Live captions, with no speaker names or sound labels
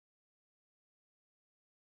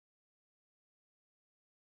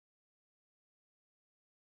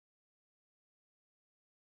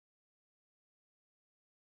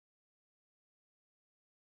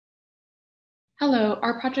Hello,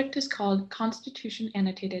 our project is called Constitution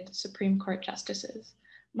Annotated Supreme Court Justices.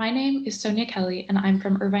 My name is Sonia Kelly and I'm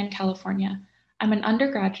from Irvine, California. I'm an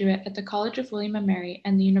undergraduate at the College of William & Mary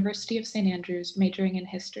and the University of St. Andrews, majoring in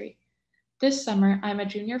history. This summer, I'm a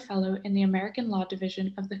junior fellow in the American Law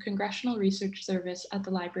Division of the Congressional Research Service at the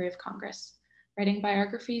Library of Congress, writing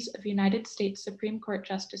biographies of United States Supreme Court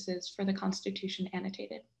justices for the Constitution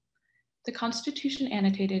Annotated. The Constitution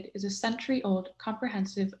Annotated is a century-old,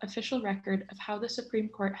 comprehensive, official record of how the Supreme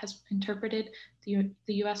Court has interpreted the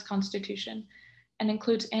U.S. Constitution and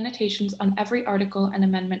includes annotations on every article and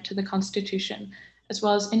amendment to the Constitution, as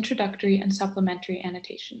well as introductory and supplementary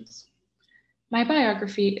annotations. My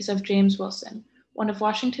biography is of James Wilson, one of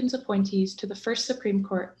Washington's appointees to the first Supreme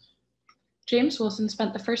Court. James Wilson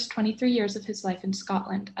spent the first 23 years of his life in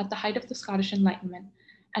Scotland at the height of the Scottish Enlightenment,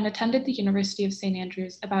 and attended the University of St.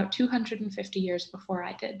 Andrews about 250 years before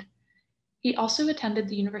I did. He also attended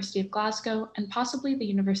the University of Glasgow and possibly the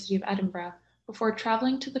University of Edinburgh before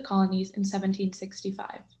traveling to the colonies in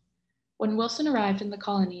 1765. When Wilson arrived in the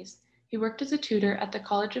colonies, he worked as a tutor at the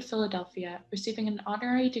College of Philadelphia, receiving an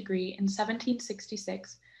honorary degree in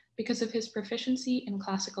 1766 because of his proficiency in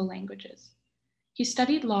classical languages. He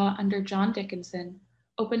studied law under John Dickinson,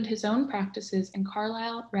 opened his own practices in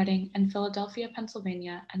Carlisle, Reading, and Philadelphia,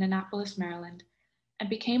 Pennsylvania, and Annapolis, Maryland, and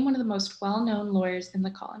became one of the most well-known lawyers in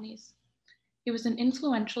the colonies. He was an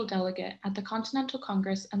influential delegate at the Continental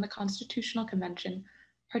Congress and the Constitutional Convention,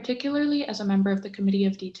 particularly as a member of the Committee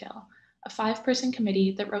of Detail, a 5-person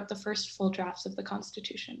committee that wrote the first full drafts of the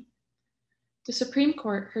Constitution. The Supreme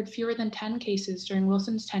Court heard fewer than 10 cases during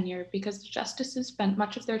Wilson's tenure because the justices spent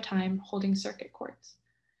much of their time holding circuit courts.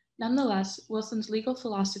 Nonetheless, Wilson's legal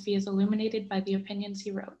philosophy is illuminated by the opinions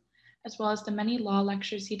he wrote, as well as the many law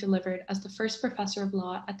lectures he delivered as the first professor of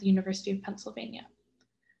law at the University of Pennsylvania.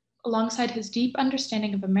 Alongside his deep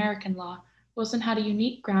understanding of American law, Wilson had a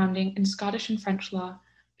unique grounding in Scottish and French law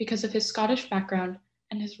because of his Scottish background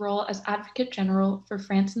and his role as Advocate General for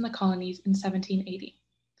France and the colonies in 1780.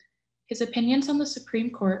 His opinions on the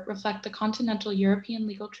Supreme Court reflect the continental European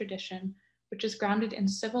legal tradition, which is grounded in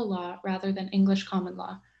civil law rather than English common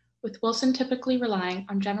law, with Wilson typically relying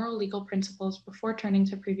on general legal principles before turning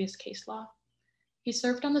to previous case law. He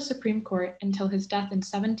served on the Supreme Court until his death in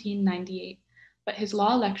 1798, but his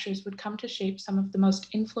law lectures would come to shape some of the most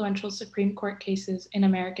influential Supreme Court cases in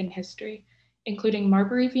American history, including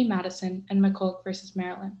Marbury v. Madison and McCulloch v.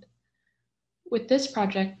 Maryland. With this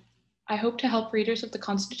project, I hope to help readers of the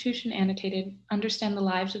Constitution Annotated understand the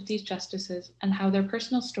lives of these justices and how their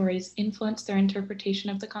personal stories influence their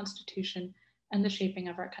interpretation of the Constitution and the shaping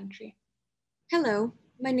of our country. Hello,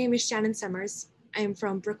 my name is Shannon Summers. I am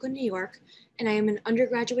from Brooklyn, New York, and I am an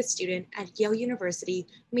undergraduate student at Yale University,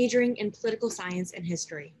 majoring in political science and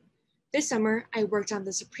history. This summer, I worked on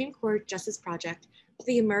the Supreme Court Justice Project for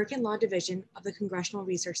the American Law Division of the Congressional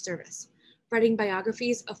Research Service, writing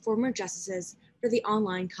biographies of former justices for the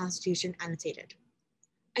online Constitution Annotated.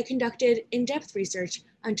 I conducted in-depth research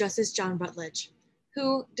on Justice John Rutledge,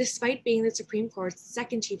 who, despite being the Supreme Court's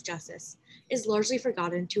second Chief Justice, is largely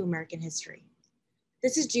forgotten to American history.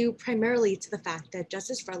 This is due primarily to the fact that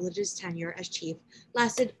Justice Rutledge's tenure as Chief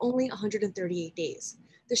lasted only 138 days,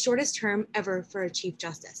 the shortest term ever for a Chief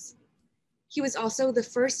Justice. He was also the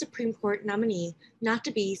first Supreme Court nominee not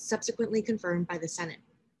to be subsequently confirmed by the Senate.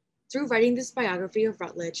 Through writing this biography of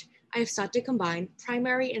Rutledge, I have sought to combine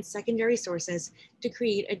primary and secondary sources to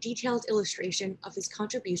create a detailed illustration of his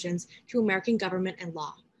contributions to American government and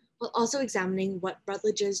law, while also examining what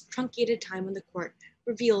Rutledge's truncated time on the court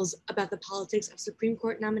reveals about the politics of Supreme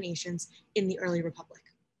Court nominations in the early Republic.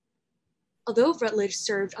 Although Rutledge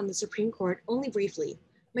served on the Supreme Court only briefly,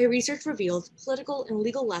 my research revealed political and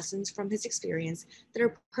legal lessons from his experience that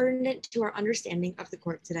are pertinent to our understanding of the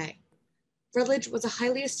court today. Rutledge was a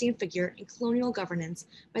highly esteemed figure in colonial governance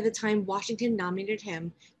by the time Washington nominated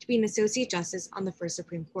him to be an Associate Justice on the first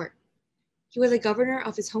Supreme Court. He was a governor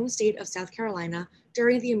of his home state of South Carolina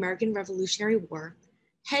during the American Revolutionary War,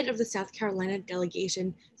 head of the South Carolina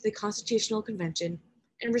delegation to the Constitutional Convention,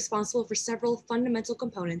 and responsible for several fundamental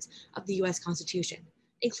components of the US Constitution,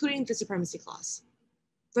 including the Supremacy Clause.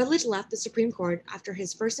 Rutledge left the Supreme Court after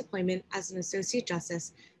his first appointment as an Associate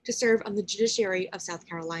Justice to serve on the judiciary of South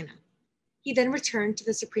Carolina. He then returned to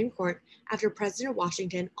the Supreme Court after President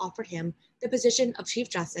Washington offered him the position of Chief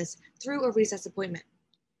Justice through a recess appointment.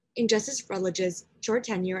 In Justice Rutledge's short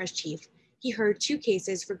tenure as Chief, he heard 2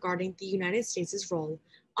 cases regarding the United States' role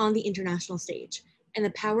on the international stage and the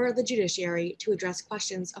power of the judiciary to address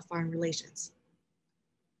questions of foreign relations.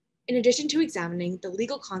 In addition to examining the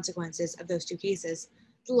legal consequences of those 2 cases,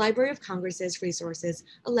 the Library of Congress's resources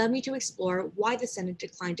allowed me to explore why the Senate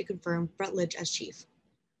declined to confirm Rutledge as chief.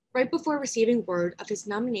 Right before receiving word of his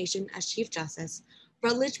nomination as Chief Justice,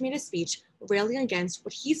 Rutledge made a speech railing against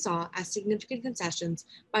what he saw as significant concessions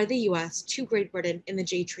by the US to Great Britain in the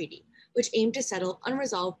Jay Treaty, which aimed to settle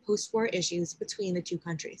unresolved post-war issues between the two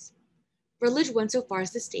countries. Rutledge went so far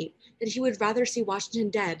as to state that he would rather see Washington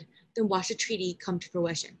dead than watch the treaty come to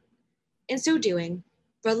fruition. In so doing,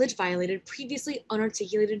 Rutledge violated previously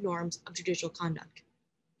unarticulated norms of judicial conduct.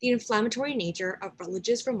 The inflammatory nature of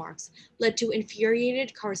Rutledge's remarks led to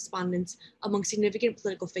infuriated correspondence among significant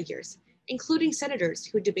political figures, including senators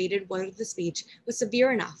who debated whether the speech was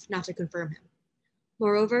severe enough not to confirm him.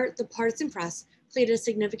 Moreover, the partisan press played a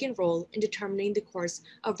significant role in determining the course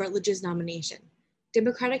of Rutledge's nomination.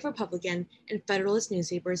 Democratic, Republican, and Federalist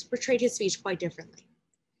newspapers portrayed his speech quite differently.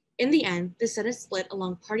 In the end, the Senate split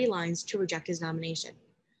along party lines to reject his nomination.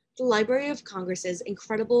 The Library of Congress's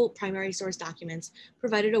incredible primary source documents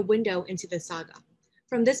provided a window into this saga.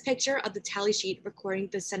 From this picture of the tally sheet recording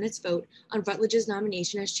the Senate's vote on Rutledge's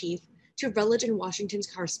nomination as chief to Rutledge and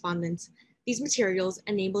Washington's correspondence, these materials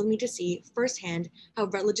enabled me to see firsthand how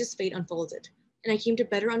Rutledge's fate unfolded, and I came to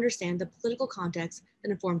better understand the political context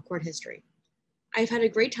that informed court history. I've had a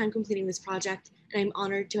great time completing this project, and I'm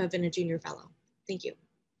honored to have been a junior fellow. Thank you.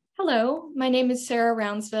 Hello, my name is Sarah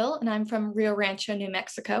Roundsville, and I'm from Rio Rancho, New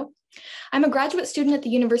Mexico. I'm a graduate student at the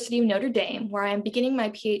University of Notre Dame, where I am beginning my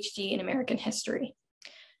PhD in American history.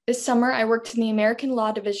 This summer, I worked in the American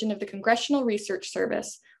Law Division of the Congressional Research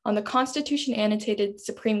Service on the Constitution Annotated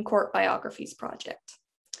Supreme Court Biographies project.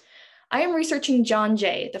 I am researching John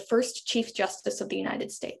Jay, the first Chief Justice of the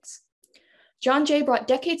United States. John Jay brought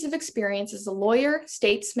decades of experience as a lawyer,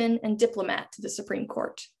 statesman, and diplomat to the Supreme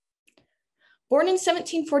Court. Born in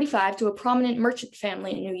 1745 to a prominent merchant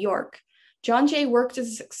family in New York, John Jay worked as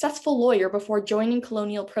a successful lawyer before joining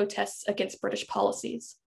colonial protests against British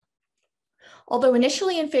policies. Although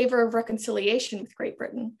initially in favor of reconciliation with Great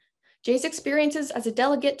Britain, Jay's experiences as a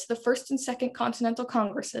delegate to the First and Second Continental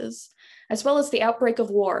Congresses, as well as the outbreak of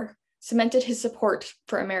war, cemented his support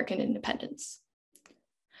for American independence.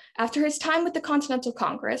 After his time with the Continental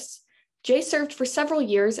Congress, Jay served for several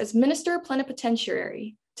years as minister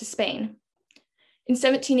plenipotentiary to Spain. In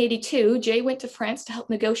 1782, Jay went to France to help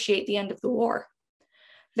negotiate the end of the war.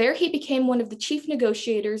 There, he became one of the chief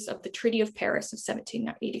negotiators of the Treaty of Paris of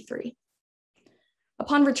 1783.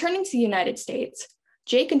 Upon returning to the United States,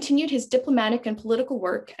 Jay continued his diplomatic and political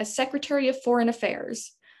work as Secretary of Foreign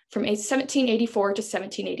Affairs from 1784 to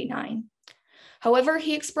 1789. However,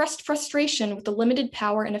 he expressed frustration with the limited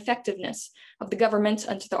power and effectiveness of the government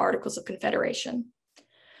under the Articles of Confederation.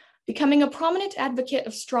 Becoming a prominent advocate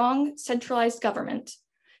of strong, centralized government,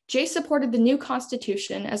 Jay supported the new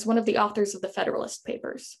Constitution as one of the authors of the Federalist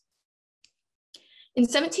Papers. In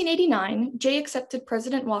 1789, Jay accepted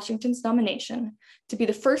President Washington's nomination to be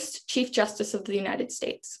the first Chief Justice of the United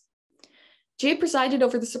States. Jay presided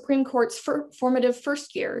over the Supreme Court's formative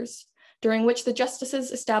first years, during which the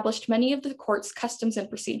justices established many of the court's customs and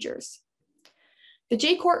procedures. The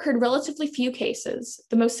Jay Court heard relatively few cases,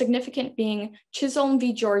 the most significant being Chisholm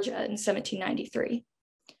v. Georgia in 1793.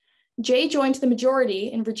 Jay joined the majority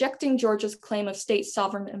in rejecting Georgia's claim of state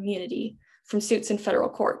sovereign immunity from suits in federal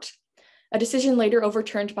court, a decision later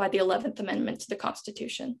overturned by the 11th Amendment to the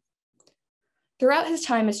Constitution. Throughout his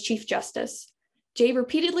time as Chief Justice, Jay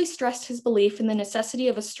repeatedly stressed his belief in the necessity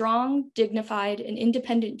of a strong, dignified, and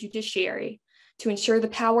independent judiciary to ensure the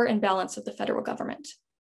power and balance of the federal government.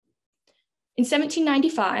 In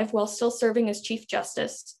 1795, while still serving as Chief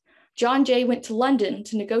Justice, John Jay went to London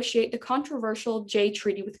to negotiate the controversial Jay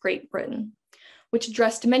Treaty with Great Britain, which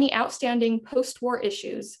addressed many outstanding post-war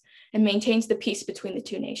issues and maintained the peace between the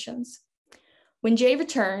two nations. When Jay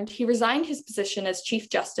returned, he resigned his position as Chief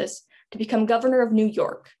Justice to become governor of New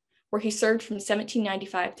York, where he served from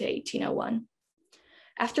 1795 to 1801.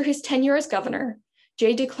 After his tenure as governor,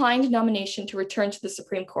 Jay declined nomination to return to the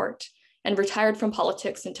Supreme Court and retired from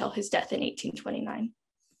politics until his death in 1829.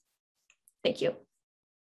 Thank you.